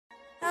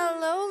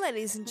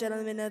ladies and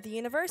gentlemen of the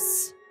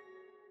universe.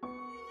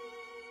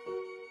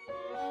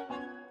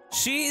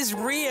 She's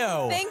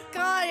Rio! Thank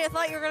God, I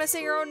thought you were gonna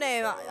say your own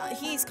name.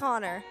 He's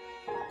Connor.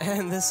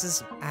 And this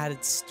is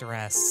added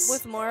stress.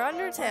 With more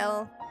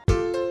Undertale.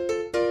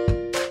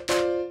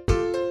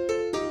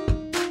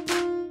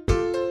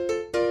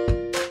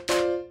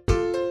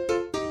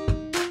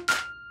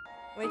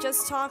 We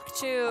just talked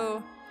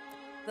to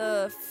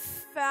the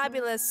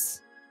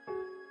fabulous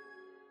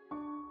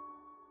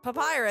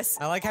Papyrus.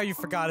 I like how you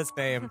forgot his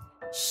name.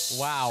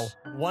 Wow.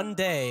 One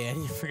day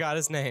and you forgot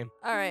his name.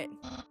 Alright.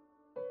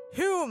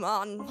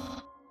 Human.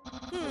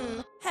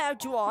 How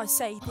do I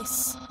say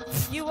this?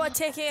 You are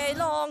taking a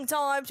long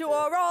time to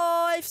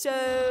arrive,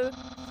 so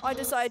I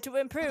decided to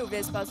improve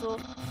this puzzle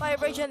by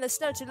arranging the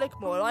snow to look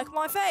more like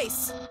my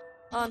face.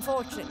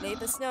 Unfortunately,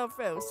 the snow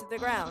froze to the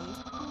ground.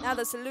 Now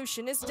the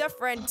solution is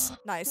different.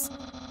 Nice.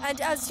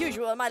 And as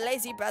usual, my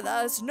lazy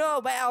brother is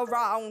nowhere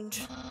around.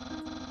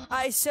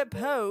 I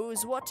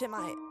suppose, what am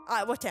I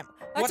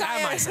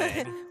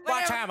saying?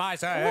 What am I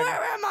saying?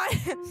 Where am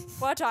I?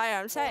 What I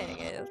am saying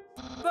is,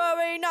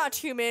 very not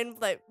human,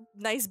 like,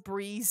 nice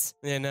breeze.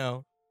 Yeah,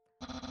 no.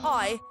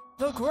 I,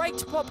 the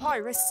great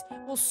Papyrus,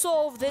 will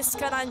solve this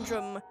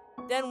conundrum.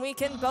 Then we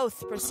can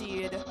both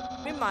proceed.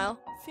 Meanwhile,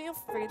 feel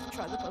free to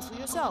try the puzzle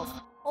yourself.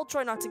 I'll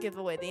try not to give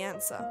away the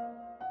answer.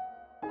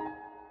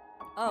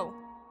 Oh.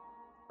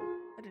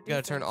 You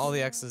gotta turn all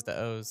the X's to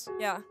O's.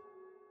 Yeah.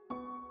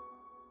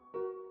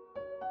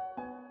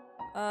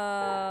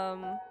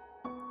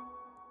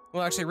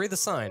 Well, actually, read the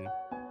sign.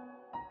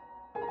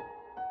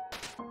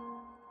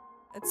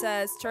 It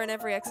says, turn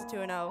every X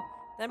into an O.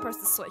 Then press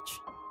the switch.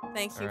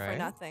 Thank you for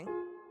nothing.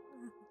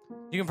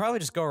 You can probably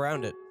just go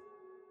around it.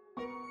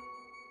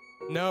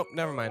 Nope,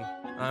 never mind.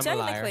 I'm a liar.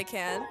 Technically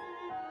can.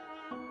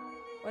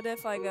 What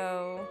if I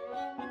go...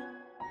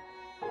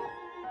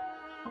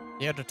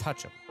 You have to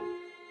touch him.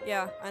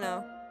 Yeah, I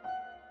know.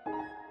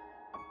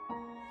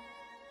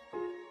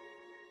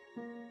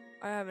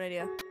 I have an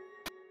idea.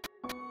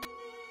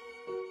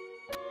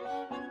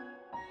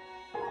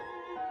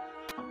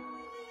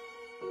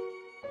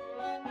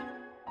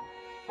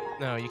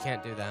 No, you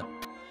can't do that.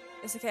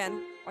 Yes, I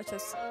can. Watch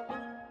this.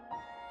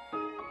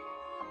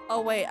 Oh,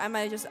 wait,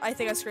 I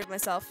think I screwed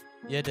myself.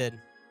 You did.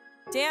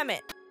 Damn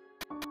it.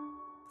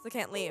 'Cause I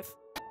can't leave.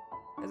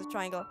 There's a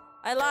triangle.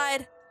 I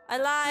lied. I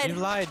lied. You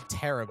lied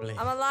terribly.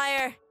 I'm a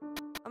liar.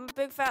 I'm a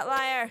big fat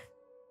liar.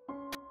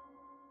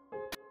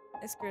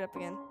 I screwed up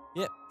again.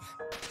 Yep.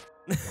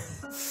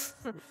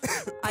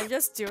 I'm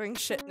just doing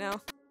shit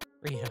now.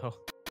 Rio.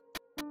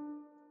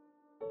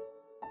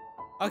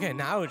 Okay,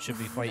 now it should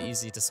be quite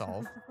easy to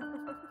solve.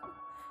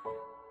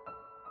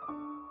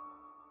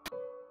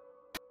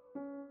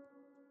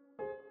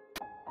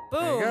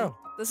 Boom! There you go.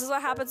 This is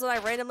what happens when I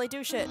randomly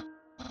do shit.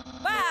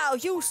 Wow,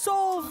 you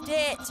solved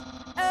it!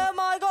 Oh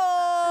my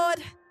god!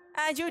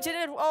 And you did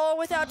it all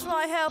without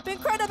my help.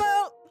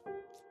 Incredible!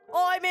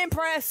 I'm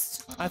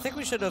impressed. I think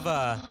we should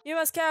have, You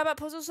must care about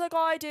puzzles like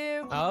I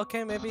do.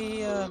 Okay, maybe,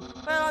 Well,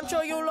 I'm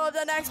sure you'll love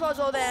the next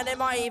puzzle then. It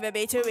might even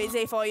be too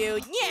easy for you.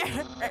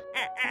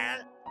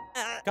 Yeah!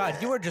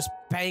 God, you were just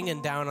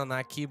banging down on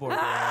that keyboard.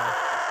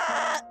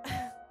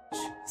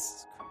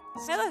 Jesus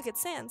Christ. Hey, look,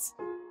 it's Sans.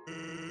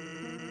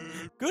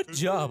 Good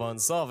job on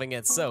solving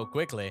it so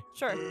quickly.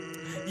 Sure.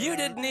 You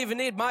didn't even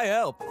need my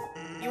help.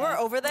 You were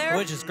over there?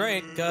 Which is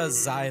great,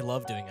 because I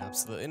love doing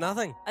absolutely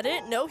nothing. I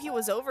didn't know he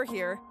was over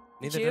here.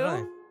 Neither did did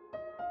I.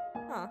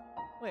 Huh.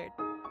 Weird.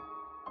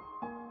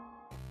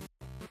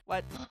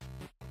 What?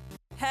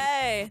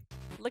 Hey!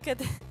 Look at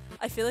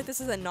I feel like this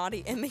is a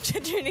naughty image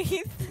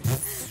underneath.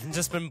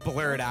 Just been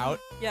blurred out.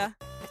 Yeah.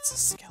 It's a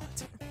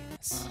skeleton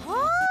penis.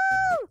 Whoa!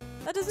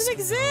 That doesn't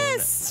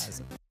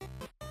exist!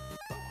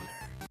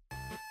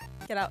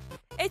 Get out.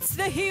 It's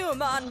the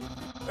human!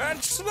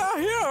 It's the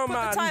human!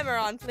 Put the timer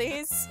on,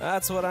 please.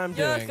 That's what I'm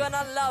You're doing.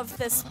 gonna love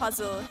this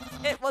puzzle.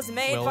 It was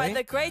made Will by we?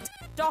 the great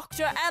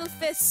Dr.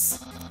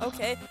 Elphys.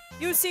 Okay,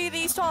 you see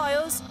these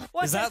tiles?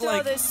 Once I that throw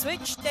like- this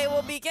switch, they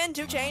will begin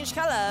to change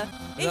color.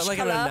 Is that like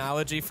an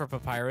analogy for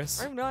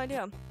papyrus? I have no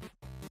idea.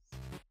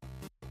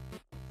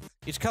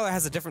 Each color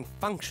has a different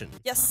function.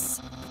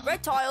 Yes.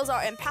 Red tiles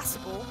are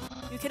impassable.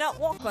 You cannot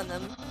walk on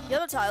them.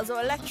 Yellow tiles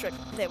are electric.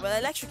 They will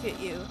electrocute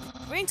you.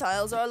 Green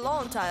tiles are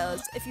lawn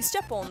tiles. If you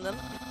step on them,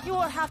 you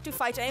will have to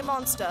fight a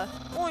monster.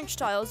 Orange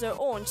tiles are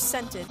orange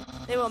scented.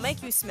 They will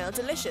make you smell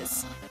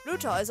delicious. Blue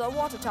tiles are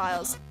water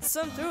tiles.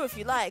 Swim through if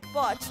you like,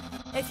 but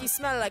if you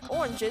smell like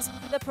oranges,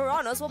 the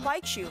piranhas will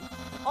bite you.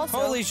 Also,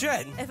 Holy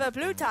shit! if a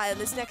blue tile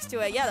is next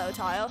to a yellow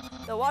tile,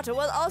 the water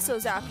will also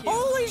zap you.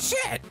 Holy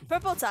shit!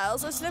 Purple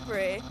tiles are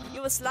slippery.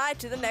 You will slide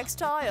to the next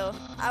tile.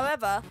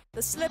 However,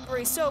 the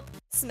slippery soap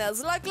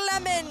smells like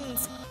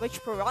lemons,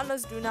 which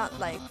piranhas do not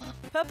like.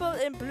 Purple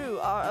and blue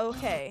are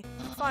okay.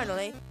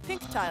 Finally,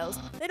 pink tiles.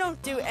 They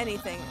don't do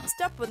anything.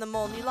 Step with them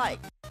all you like.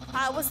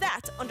 How was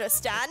that?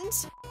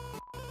 Understand?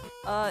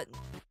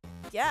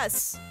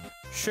 Yes.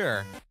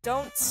 Sure.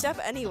 Don't step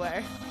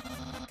anywhere.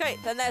 Okay,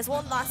 then there's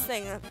one last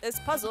thing. This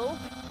puzzle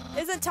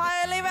is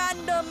entirely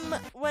random.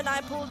 When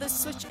I pull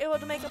this switch, it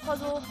will make a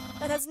puzzle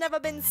that has never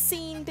been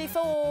seen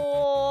before.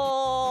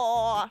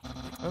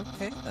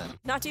 Okay, then.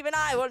 Not even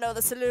I will know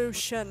the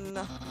solution.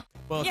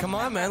 Well, come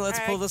on, man. Let's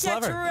pull this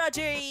lever. Get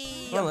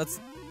ready. Well, let's...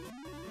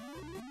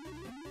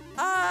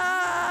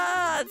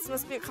 This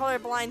must be a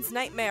colorblind's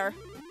nightmare.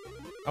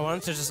 I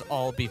want it to just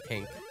all be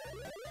pink.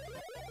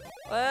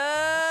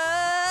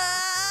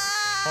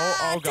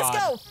 Oh, God. Just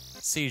go.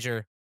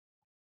 Seizure.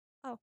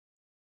 Oh.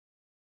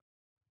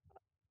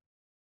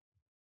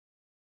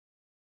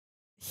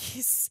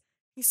 He's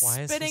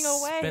Why spinning is he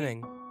away.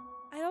 spinning?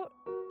 I don't...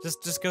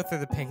 Just go through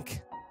the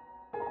pink.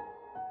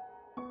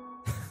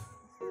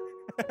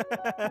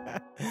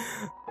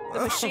 The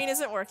machine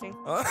isn't working.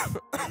 Oh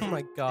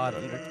my god,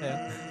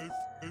 Undertale.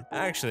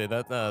 Actually,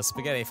 that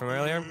spaghetti from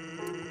earlier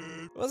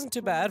wasn't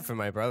too bad for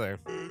my brother.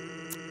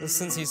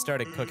 Since he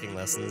started cooking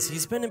lessons,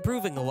 he's been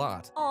improving a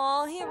lot.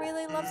 Aw, he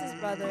really loves his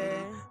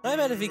brother. I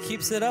bet if he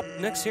keeps it up,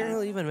 next year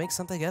he'll even make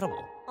something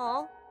edible.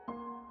 Aw.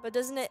 But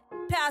doesn't it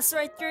pass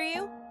right through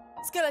you?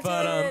 Skeleton!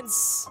 But,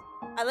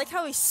 I like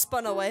how he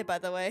spun away, by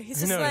the way.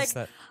 He's just like,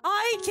 that.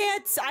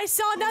 I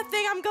saw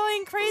nothing, I'm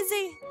going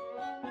crazy.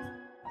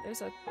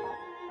 There's a...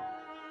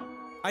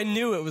 I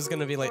knew it was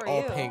gonna be like Who are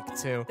all you? pink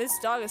too. This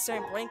dog is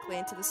staring blankly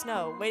into the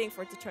snow, waiting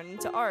for it to turn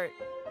into art.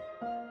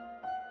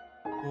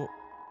 Well,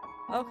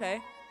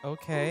 Okay.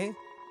 okay.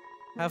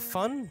 Have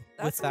fun with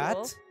That's that.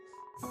 cool.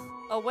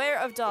 Aware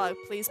of dog,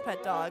 please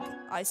pet dog,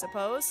 I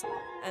suppose.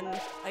 And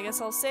I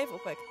guess I'll save real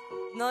quick.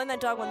 Knowing that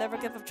dog will never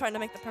give up trying to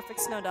make the perfect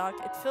snow dog,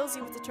 it fills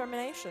you with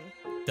determination.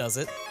 Does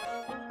it?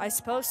 I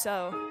suppose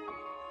so.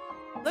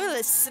 Look at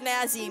this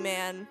snazzy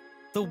man.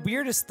 The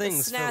weirdest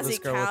things fill this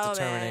snazzy girl cow, with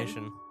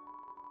determination.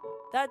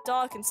 That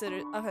dog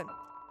considers... Okay.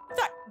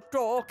 That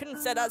dog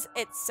considers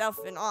itself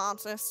an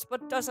artist,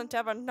 but doesn't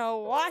ever know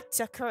what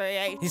to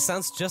create. He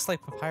sounds just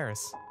like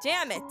Papyrus.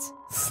 Damn it.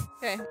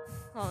 Okay,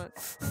 hold on.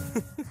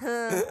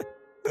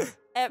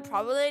 It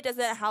probably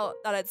doesn't help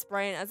that its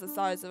brain is the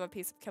size of a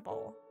piece of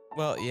kibble.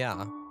 Well,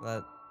 yeah,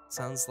 that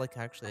sounds like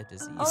actually a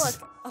disease. Oh, like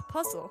a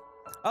puzzle.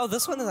 Oh,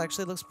 this one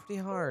actually looks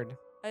pretty hard.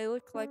 It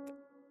looks like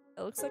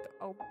a...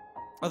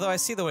 Although I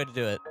see the way to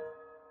do it.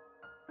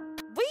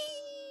 Whee!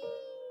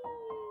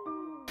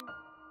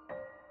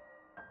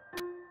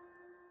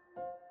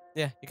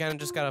 Yeah, you kind of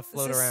just gotta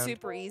float This is around.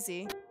 super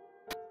easy.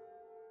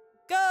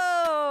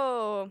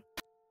 Go!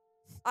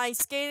 Ice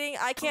skating?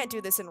 I can't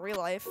do this in real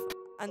life.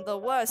 I'm the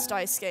worst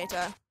ice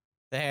skater.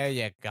 There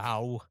you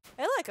go.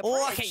 I like a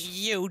Look at bridge.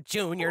 you,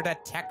 Junior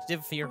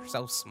Detective. You're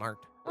so smart.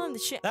 Oh, the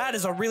shit. That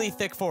is a really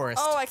thick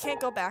forest. Oh, I can't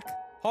go back.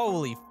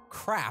 Holy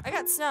crap. I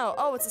got snow.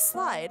 Oh, it's a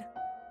slide.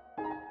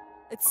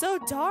 It's so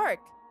dark.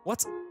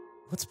 What's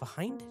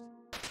behind it?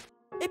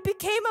 It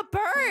became a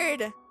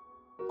bird.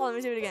 Hold on, let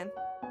me do it again.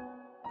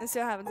 Let's see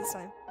what happens this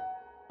time.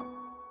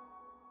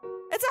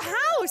 It's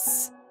a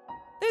house.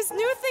 There's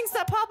new things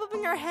that pop up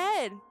in your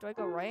head. Do I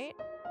go right?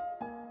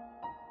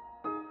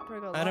 Do I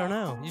go left? I don't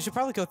know. You should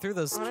probably go through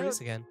those I'm gonna trees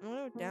go- again. I'm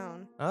gonna go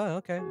down. Oh,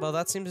 okay. Well,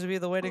 that seems to be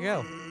the way to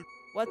go.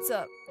 What's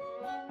up?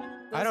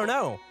 I don't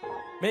know.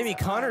 Maybe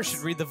Connor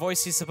should read the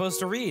voice he's supposed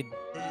to read.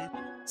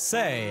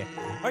 Say,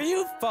 are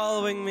you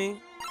following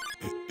me?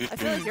 I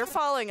feel like you're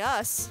following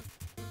us.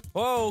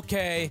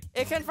 Okay.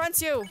 It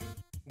confronts you.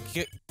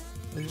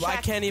 I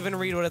can't even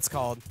read what it's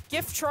called.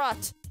 Gift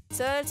trot.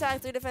 7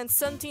 attack, 3 defense.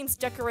 Some teams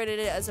decorated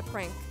it as a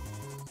prank.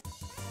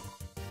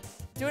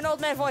 Do an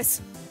old man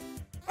voice.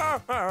 Oh,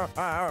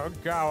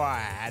 go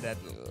ahead and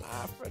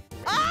laugh at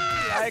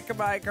me like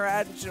my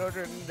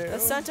grandchildren do. The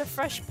scent of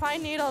fresh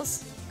pine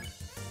needles.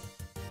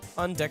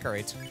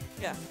 Undecorate.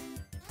 Yeah.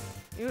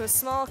 You have a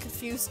small,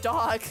 confused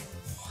dog.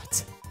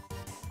 What?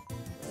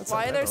 That's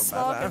Why a are there little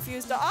small, better.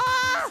 confused dogs?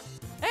 Ah!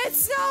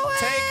 It's snowing!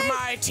 Take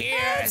my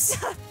tears!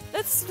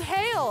 That's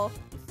hail.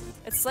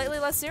 It's slightly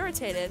less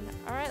irritated.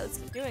 Alright, let's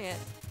keep doing it.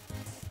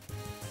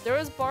 There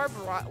was barbed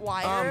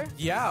wire.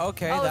 Yeah,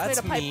 okay, Oh, it's that's made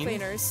of pipe mean.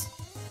 cleaners.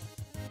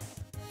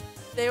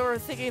 They were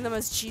thinking them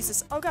as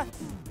Jesus. Oh god.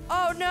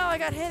 Oh no, I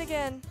got hit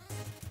again.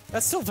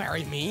 That's still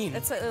very mean.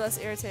 It's slightly less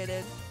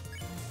irritated.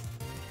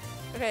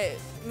 Okay,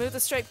 move the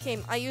striped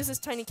cane. I use this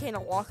tiny cane to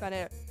walk on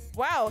it.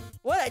 Wow,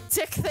 what a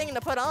dick thing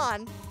to put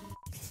on.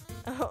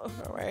 Oh,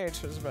 The weight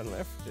has been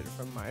lifted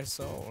from my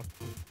soul.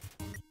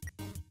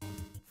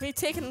 we've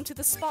taken him to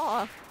the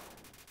spa.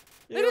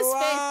 You Look at his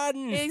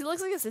won! face. He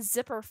looks like it's a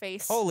zipper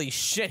face. Holy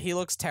shit, he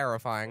looks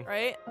terrifying.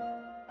 Right?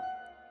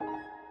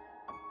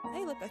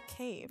 Hey, look, a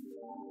cave.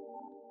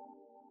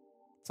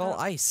 It's all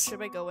ice.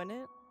 Should I go in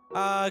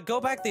it?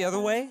 Go back the other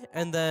way,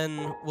 and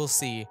then we'll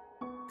see.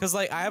 Cause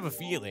like, I have a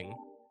feeling,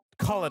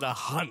 call it a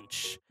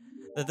hunch,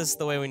 that this is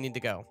the way we need to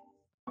go.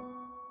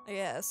 I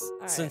guess.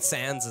 Alright. Since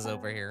Sans is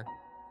over here.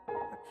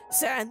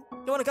 San,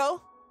 you wanna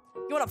go?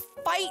 You wanna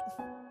fight?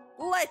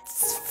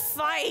 Let's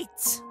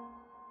fight!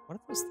 What are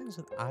those things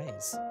with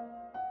eyes?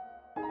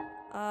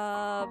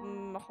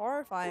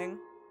 Horrifying.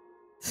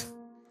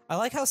 I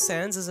like how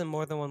Sans is in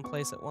more than one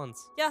place at once.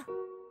 Yeah.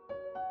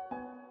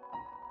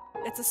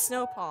 It's a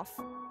snow POFF.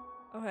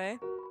 Okay.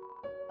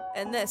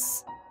 And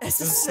this is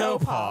a snow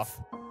POFF.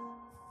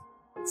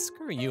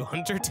 Screw you,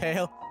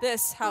 Undertale.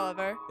 This,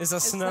 however, Is a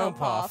snow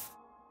puff.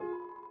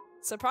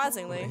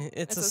 Surprisingly,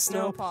 It's a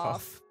snow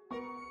puff.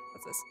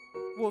 What's this?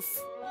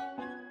 Woof.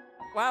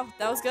 Wow,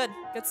 that was good.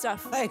 Good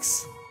stuff.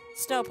 Thanks.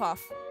 Snow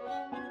puff.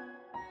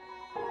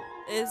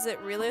 Is it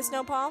really a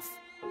snow puff?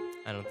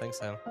 I don't think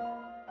so.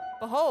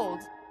 Behold,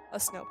 a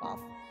snow puff.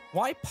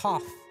 Why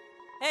puff?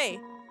 Hey,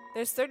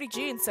 there's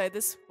 30G inside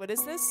this. What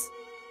is this?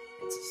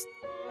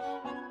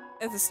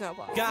 It's a snow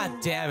puff. God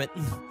damn it.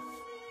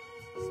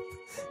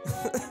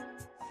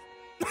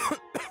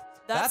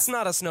 That's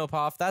not a snow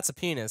puff. That's a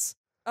penis.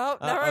 Oh,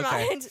 never okay.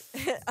 mind.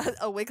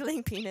 a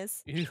wiggling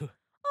penis. Ew.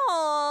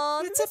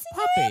 Aww, It's a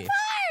puppy.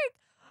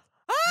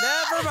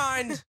 Never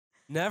mind.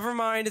 Never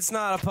mind. It's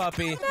not a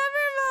puppy. Never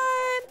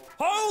mind.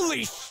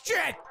 Holy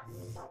shit!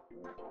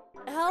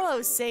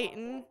 Hello,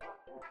 Satan.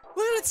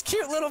 Look at its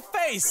cute little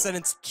face and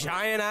its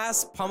giant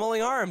ass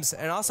pummeling arms,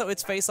 and also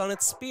its face on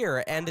its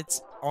spear and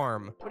its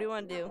arm. What do you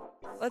want to do?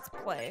 Let's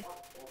play.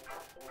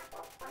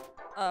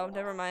 Oh,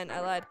 never mind. I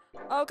lied.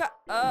 Oh god.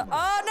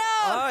 Oh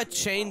no! Oh, it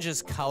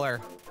changes color.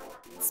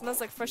 It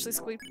smells like freshly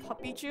squeezed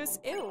puppy juice.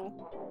 Ew.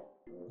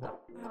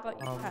 How about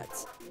you pet?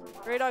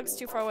 Grey dog's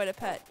too far away to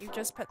pet. You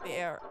just pet the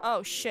air.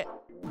 Oh shit.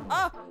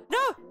 Oh no!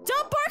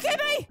 Don't bark at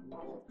me!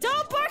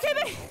 Don't bark at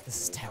me!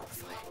 This is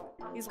terrifying.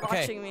 He's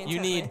watching me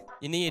intently.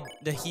 you need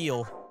the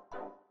heel.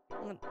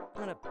 I'm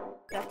gonna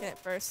beckon it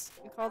first.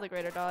 You call the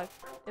greater dog.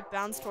 It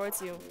bounds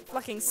towards you.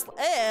 Fucking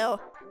ew!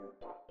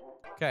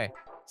 Okay,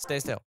 stay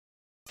still.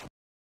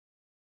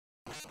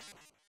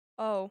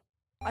 Oh.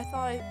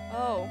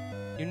 Oh.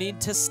 You need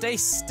to stay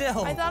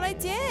still. I thought I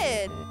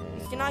did!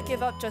 You cannot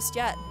give up just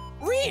yet.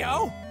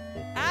 Rio!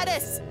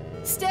 Addis!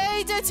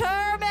 Stay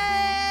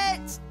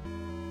determined!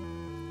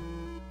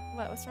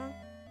 What? What's wrong?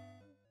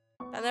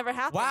 That never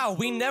happened. Wow,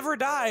 we never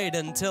died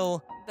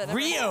until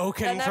Rio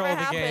controlled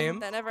the game.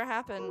 That never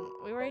happened.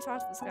 We already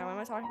talked to this guy. Why am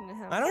I talking to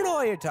him? I don't know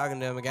why you're talking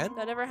to him again.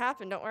 That never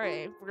happened. Don't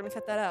worry. We're gonna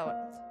cut that out.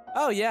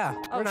 Oh, yeah.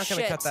 Oh, We're not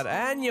gonna shit. cut that.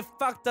 And you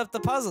fucked up the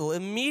puzzle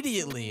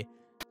immediately.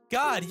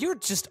 God, you're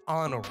just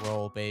on a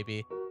roll,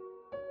 baby.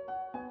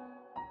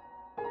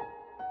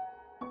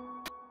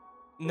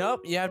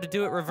 Nope, you have to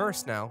do it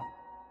reverse now.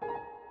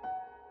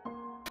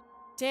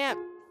 Damn.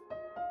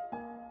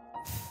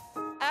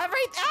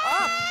 Everything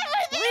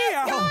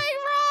Leo! is going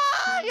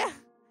wrong!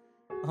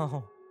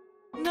 Oh,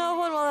 No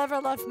one will ever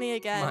love me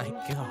again.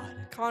 my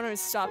God.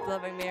 Connor's stopped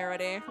loving me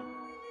already.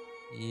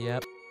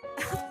 Yep.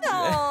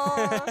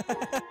 No.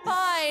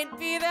 Fine,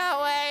 be that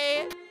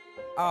way.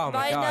 Oh,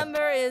 my God.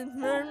 number is.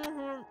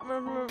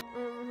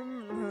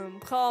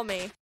 Call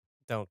me.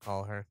 Don't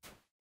call her.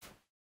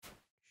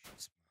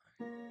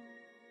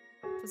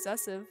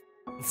 Possessive.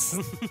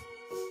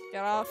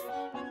 Get off.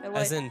 Get away.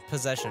 As in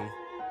possession.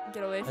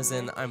 Get away from As me.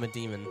 in, I'm a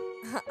demon.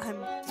 I'm.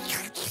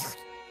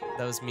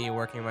 That was me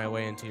working my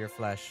way into your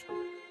flesh.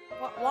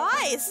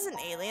 Why? This is an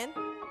alien.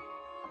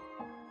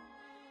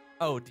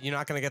 Oh, you're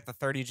not gonna get the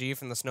 30G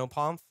from the snow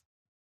pomp?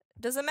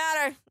 Doesn't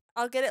matter.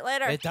 I'll get it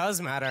later. It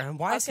does matter.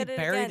 Why I'll is he get it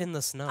buried again. in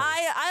the snow?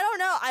 I don't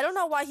know. I don't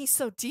know why he's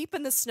so deep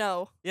in the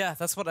snow. Yeah,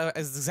 that's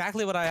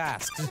exactly what I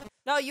asked.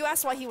 No, you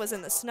asked why he was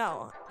in the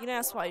snow. You didn't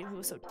ask why he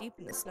was so deep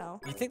in the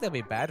snow. You think that'd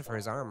be bad for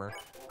his armor?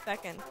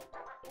 Beckon.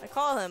 I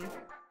call him.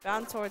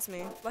 Bound towards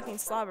me. Flecking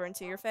slobber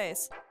into your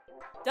face.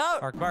 Don't.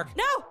 Bark, bark.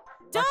 No!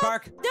 Don't!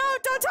 Bark, bark. No!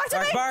 Don't talk to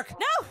Bark, me! bark.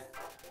 No!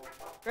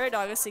 Great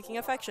dog is seeking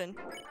affection.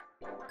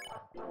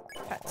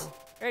 Pet.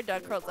 Great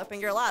dog curls up in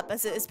your lap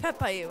as it is pet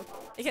by you.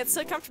 It gets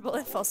so comfortable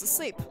it falls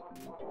asleep.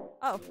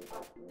 Oh.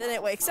 Then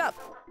it wakes up.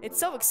 It's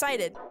so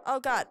excited. Oh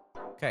god.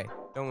 Okay,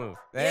 don't move.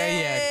 There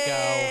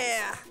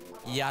Yeah! you go.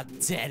 You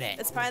did it.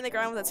 It's pieing the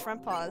ground with its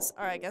front paws.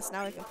 Alright, I guess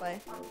now we can play.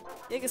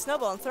 Take a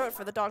snowball and throw it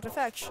for the dog to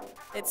fetch.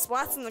 It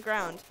swats in the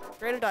ground.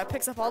 Greater dog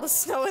picks up all the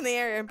snow in the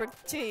area and brings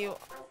it to you.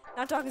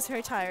 Now dog is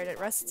very tired. It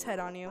rests its head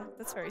on you.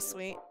 That's very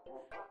sweet.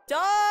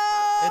 Don't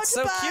It's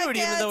so cute,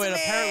 even though it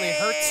apparently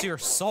hurts your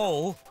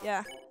soul.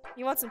 Yeah.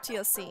 You want some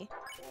TLC.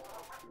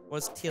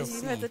 What's You put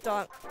the TLC?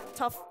 dog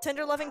tough,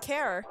 tender, loving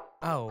care.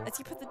 Oh, As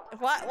you put the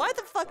why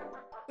the fuck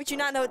would you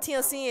not know what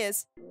TLC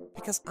is?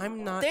 because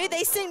I'm not.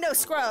 They sing no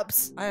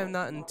scrubs. I am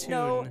not in tune.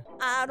 No,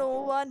 I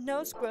don't want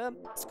no scrub.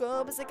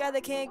 Scrub is the guy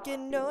that can't get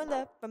no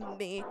love from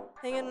me.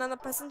 Hanging on the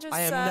passenger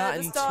I am side. not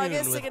This in dog tune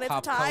is with sticking its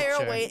pop tire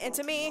culture. weight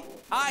into me.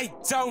 I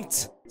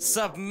don't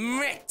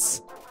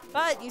submit.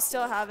 But you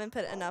still haven't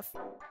put enough.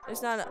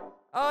 There's not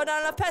not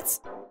enough pets.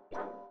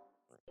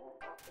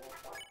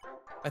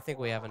 I think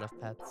we have enough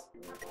pets.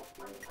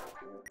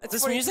 It's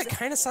This 40%. music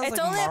kind of sounds It's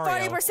like only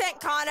Mario. at 40%,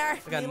 Connor.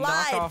 Like a You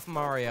lied. knockoff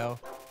Mario.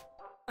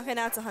 Okay,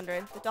 now it's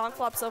 100. The dog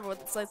flops over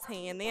with its legs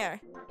hanging in the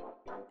air.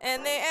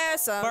 In the air,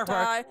 Bark, bark.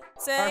 sometimes.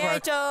 Say Bark,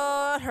 bark.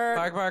 don't hurt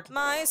Bark, bark.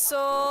 my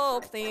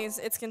soul, please.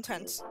 It's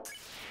content.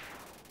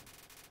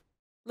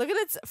 Look at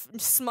its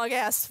smug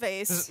ass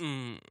face. For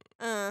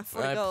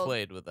I gold.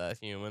 played with that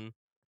human.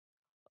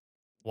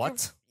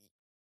 What?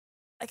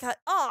 I got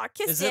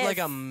kiss Is it like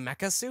a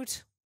mecha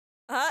suit?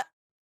 Huh?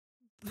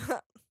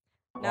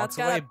 Now Walks it's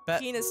got away, a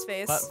penis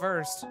face. But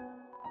first.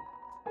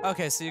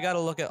 Okay, so you gotta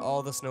look at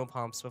all the snow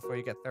pumps before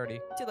you get 30.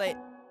 Too late.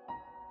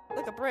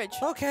 Like a bridge.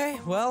 Okay,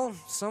 well,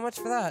 so much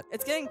for that.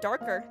 It's getting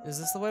darker. Is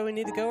this the way we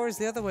need to go, or is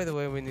the other way the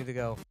way we need to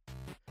go?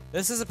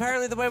 This is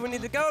apparently the way we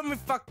need to go, and we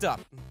fucked up.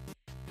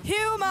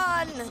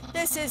 Human!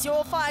 This is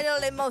your final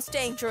and most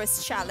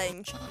dangerous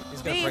challenge.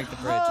 He's gonna break the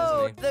bridge,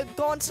 isn't he? The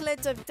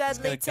gauntlet of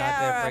deadly He's gonna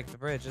terror. goddamn break the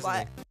bridge, isn't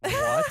What? he?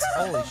 What?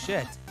 Holy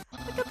shit.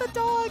 Look at the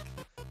dog.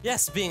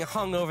 Yes, being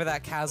hung over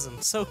that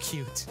chasm. So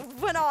cute.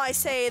 When I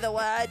say the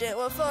word, it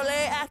will fully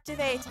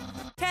activate.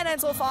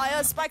 Cannons will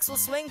fire, spikes will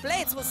swing,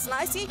 blades will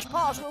slice, each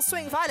part will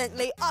swing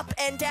violently up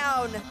and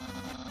down.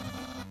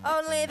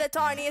 Only the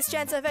tiniest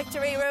chance of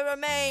victory will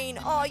remain.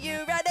 Are you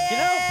ready? You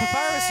know,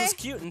 Papyrus was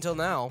cute until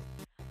now.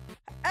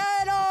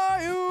 And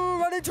are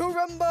you ready to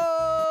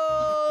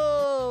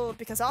rumble?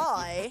 Because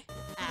I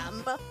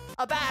am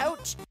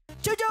about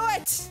to do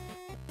it!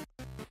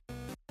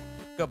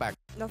 Go back.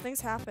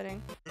 Nothing's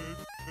happening.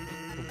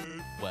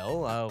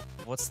 Well,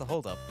 what's the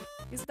holdup?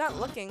 He's not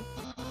looking.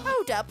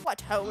 Hold up,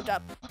 what hold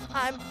up?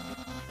 I'm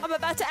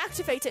about to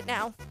activate it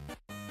now.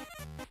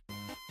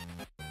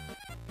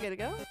 You gotta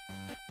go?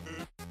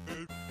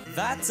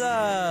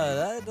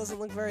 That doesn't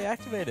look very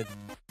activated.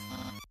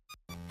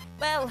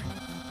 Well,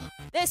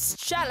 this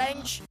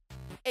challenge,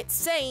 it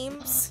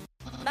seems,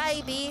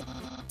 maybe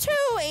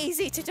too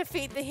easy to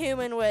defeat the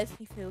human with.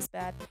 He feels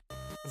bad.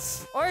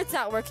 Or it's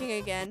not working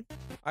again.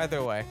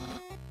 Either way.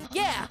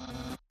 Yeah,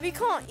 we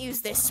can't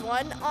use this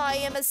one. I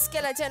am a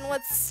skeleton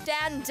with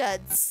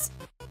standards.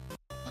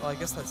 Well, I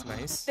guess that's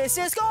nice. This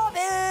is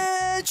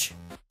garbage!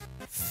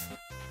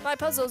 My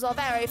puzzles are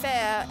very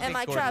fair, and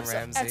my Gordon traps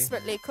Ramsay. are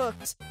expertly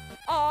cooked.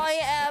 I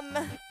am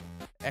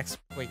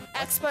Wait, what?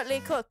 expertly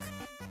cooked.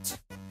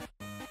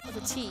 With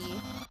a T.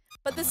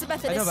 But this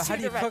method I know, is but how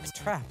too do you direct. cook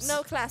traps?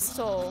 No class at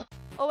all.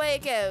 Away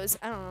it goes.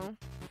 I don't know.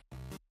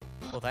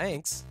 Well,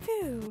 thanks.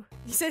 Phew.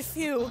 You said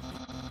phew.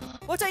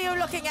 What are you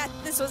looking at?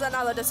 This was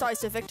another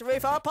decisive victory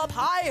for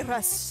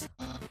Papyrus.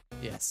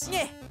 Yes.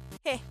 Yeah.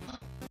 Heh.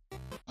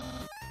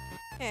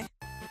 Heh.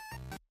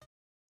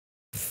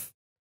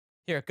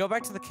 Here, go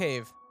back to the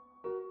cave.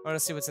 I want to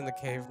see what's in the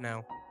cave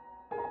now.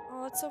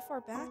 Oh, it's so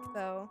far back,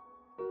 though.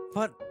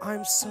 But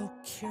I'm so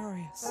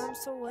curious. I'm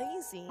so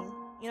lazy.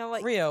 You know,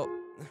 like... Rio!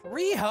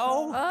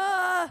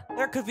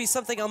 There could be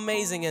something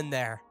amazing in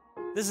there.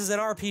 This is an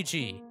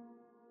RPG.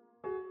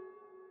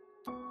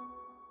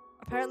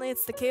 Apparently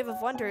it's the Cave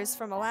of Wonders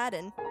from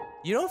Aladdin.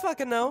 You don't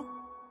fucking know.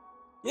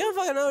 You don't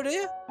fucking know, do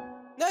you?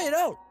 No, you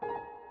don't.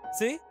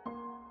 See?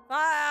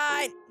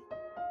 Fine!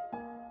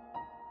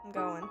 I'm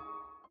going.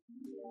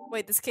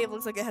 Wait, this cave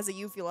looks like it has a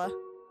uvula.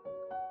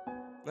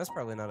 That's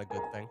probably not a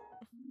good thing.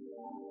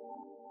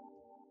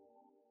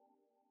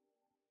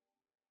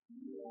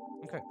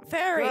 Okay.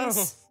 Fairies!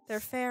 No. They're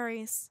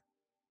fairies.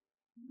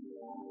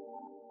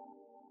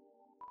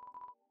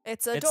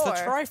 It's a It's door. the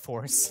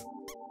Triforce.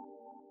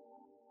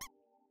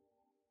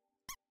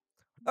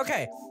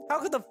 Okay,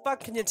 how the fuck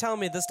can you tell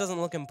me this doesn't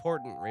look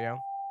important, Rio?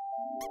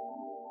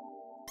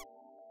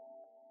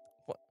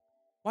 What?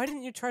 Why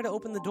didn't you try to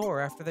open the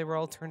door after they were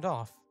all turned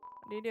off?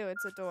 What do you do?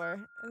 It's a door.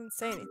 It doesn't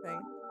say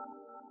anything.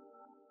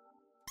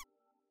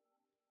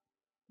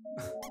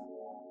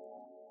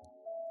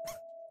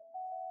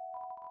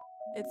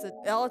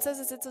 All it says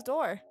is it's a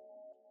door.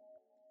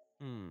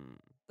 Hmm.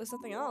 There's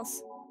nothing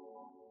else.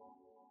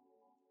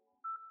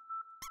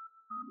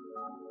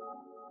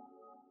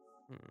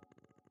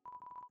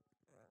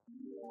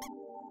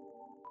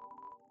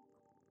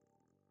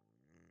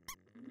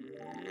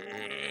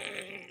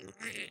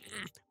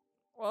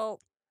 Well,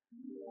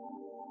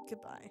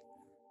 goodbye.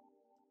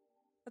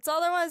 That's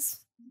all there was.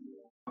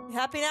 You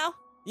happy now?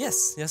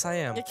 Yes, I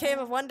am. Your Cave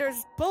of Wonders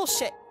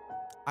bullshit.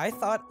 I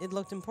thought it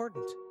looked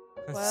important.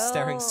 Well-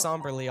 Staring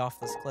somberly off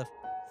this cliff.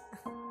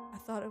 I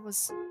thought it was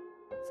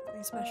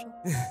something special.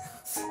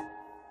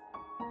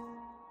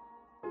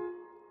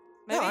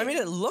 No, I mean,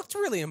 it looked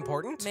really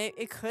important.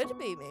 It could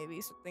be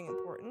maybe something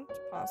important,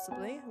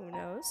 possibly. Who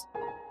knows?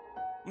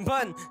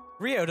 But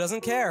Rio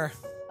doesn't care.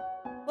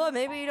 Well,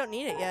 maybe you don't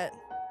need it yet.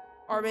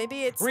 Or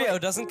maybe it's Rio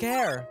like, doesn't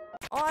care.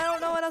 oh, I don't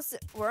know what else.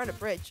 We're on a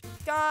bridge.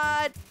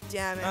 God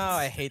damn it. Oh,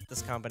 I hate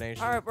this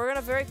combination. Alright, we're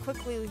gonna very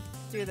quickly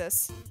do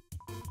this.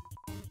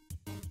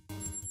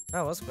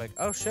 That was quick.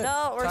 Oh, shit.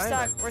 No, we're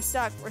Timer. stuck. We're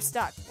stuck. We're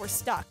stuck. We're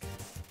stuck.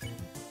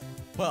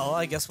 Well,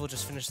 I guess we'll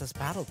just finish this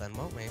battle then,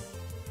 won't we?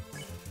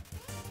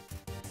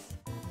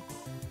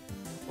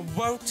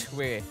 Won't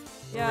we,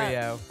 Yeah.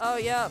 Rio? Oh,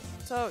 yeah.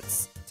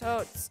 Totes.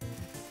 Totes.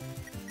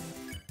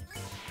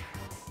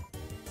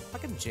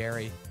 Fucking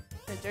Jerry.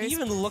 Yeah, He Jerry's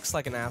even looks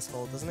like an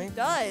asshole, doesn't he?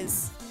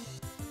 does.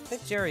 I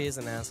think Jerry is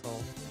an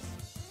asshole.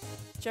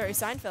 Jerry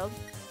Seinfeld.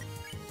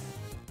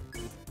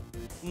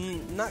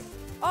 Not.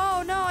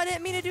 Oh, no, I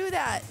didn't mean to do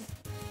that.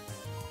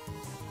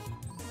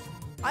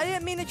 I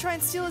didn't mean to try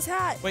and steal his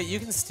hat. Wait, you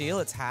can steal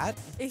its hat?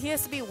 He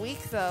has to be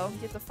weak, though.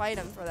 You have to fight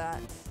him for that.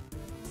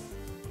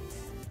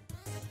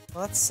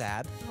 Well, that's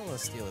sad. I don't want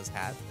to steal his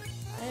hat.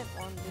 I didn't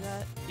want to do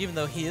that. Even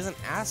though he is an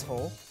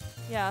asshole.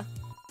 Yeah.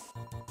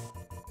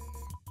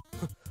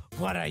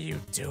 What are you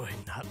doing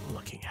not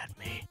looking at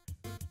me?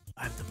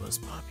 I'm the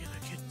most popular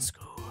kid in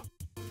school.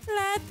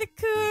 Let the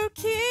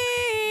cookies.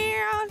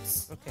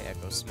 Okay,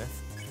 Echo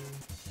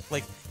Smith.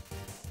 Like,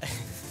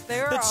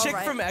 They're the all chick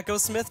right. from Echo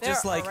Smith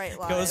just They're like all right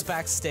goes live.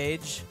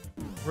 backstage,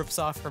 rips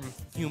off her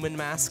human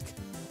mask.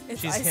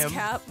 It's She's Ice him.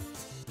 Cap.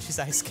 She's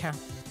Ice Cap.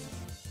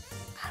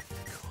 I'm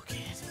the cool kid.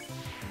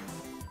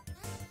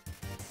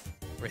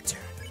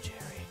 Return of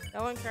Jerry.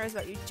 No one cares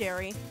about you,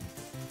 Jerry.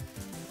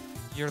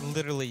 You're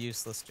literally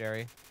useless,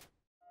 Jerry.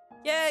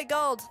 Yay,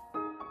 gold.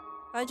 Can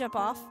I jump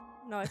off?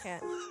 No, I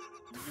can't.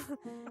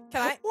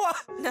 Can I? What?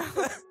 No.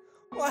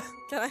 What?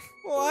 Can I?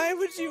 Why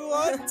would you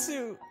want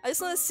to? I just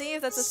want to see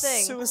if that's a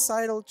thing.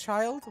 Suicidal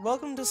child?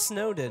 Welcome to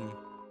Snowden.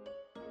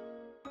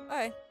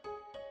 Okay.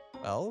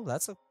 Well,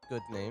 that's a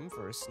good name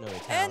for a snowy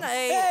town. And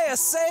Hey, a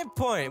save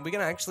point! We can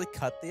actually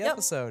cut the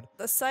episode.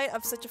 The sight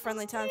of such a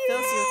friendly town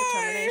fills you with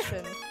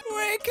determination.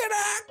 We can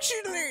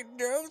actually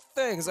do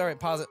things. Alright,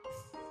 pause it.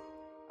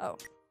 Oh.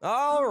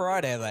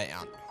 Alrighty then.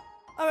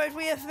 Alright,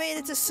 we have made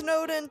it to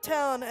Snowden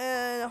Town,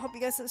 and I hope you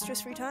guys have a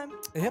stress-free time.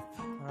 Yep,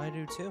 I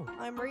do too.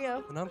 I'm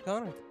Rio, And I'm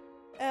Connor.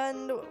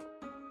 and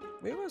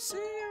We will see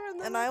you in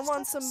the And next I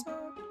want some-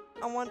 episode.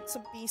 I want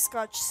some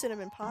bee-scotch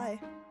cinnamon pie.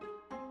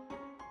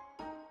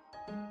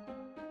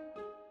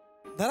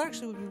 That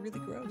actually would be really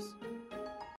gross.